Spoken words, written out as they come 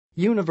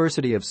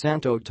University of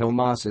Santo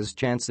Tomas's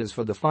chances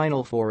for the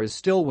Final Four is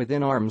still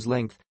within arm's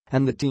length,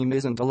 and the team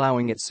isn't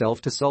allowing itself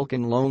to sulk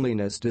in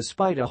loneliness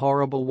despite a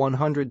horrible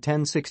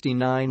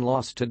 110-69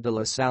 loss to de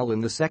La Salle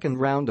in the second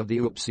round of the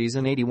UAAP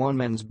Season 81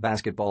 men's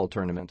basketball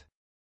tournament.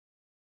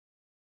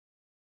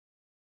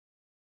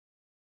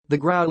 The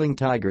Growling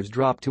Tigers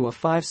dropped to a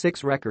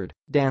 5-6 record,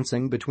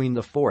 dancing between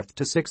the 4th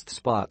to 6th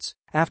spots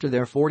after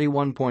their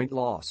 41-point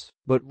loss,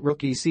 but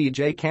rookie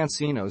CJ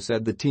Cansino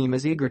said the team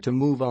is eager to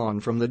move on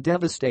from the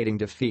devastating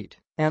defeat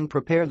and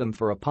prepare them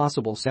for a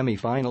possible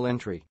semi-final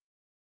entry.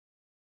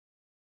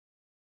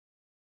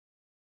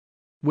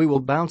 "We will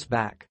bounce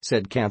back,"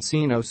 said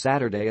Cansino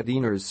Saturday at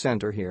Ynares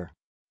Center here.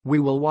 "We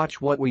will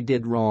watch what we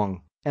did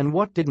wrong and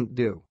what didn't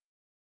do.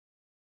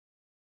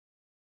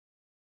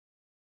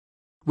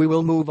 We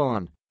will move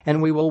on,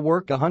 and we will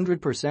work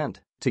 100%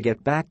 to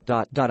get back.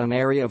 An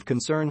area of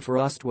concern for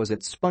us was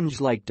its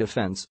sponge-like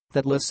defense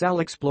that La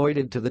Salle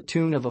exploited to the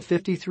tune of a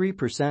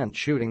 53%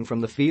 shooting from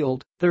the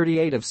field,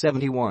 38 of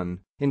 71,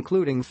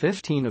 including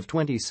 15 of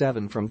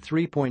 27 from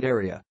three-point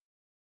area.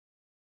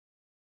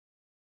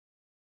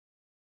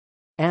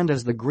 And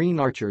as the Green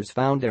Archers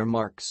found their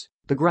marks,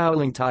 the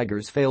Growling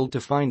Tigers failed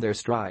to find their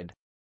stride.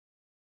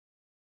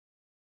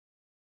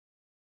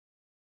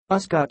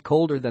 Us got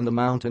colder than the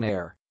mountain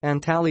air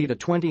and tallied a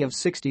 20 of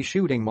 60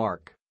 shooting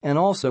mark and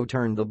also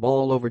turned the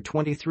ball over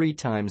 23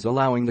 times,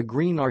 allowing the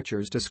Green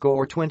Archers to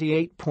score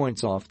 28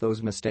 points off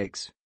those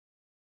mistakes.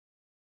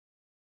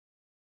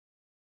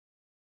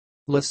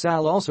 La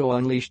Salle also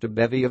unleashed a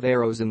bevy of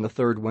arrows in the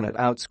third when it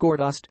outscored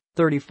us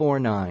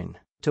 34-9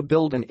 to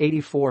build an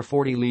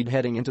 84-40 lead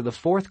heading into the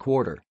fourth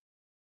quarter.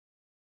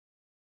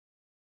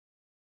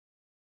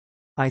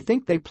 "I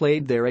think they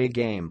played their A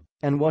game,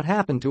 and what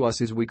happened to us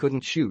is we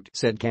couldn't shoot,"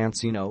 said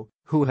Cansino,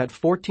 who had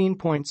 14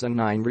 points and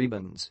 9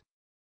 rebounds.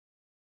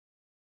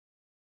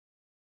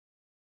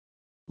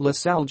 "La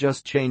Salle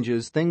just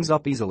changes things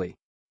up easily.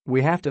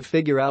 We have to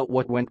figure out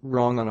what went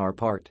wrong on our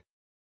part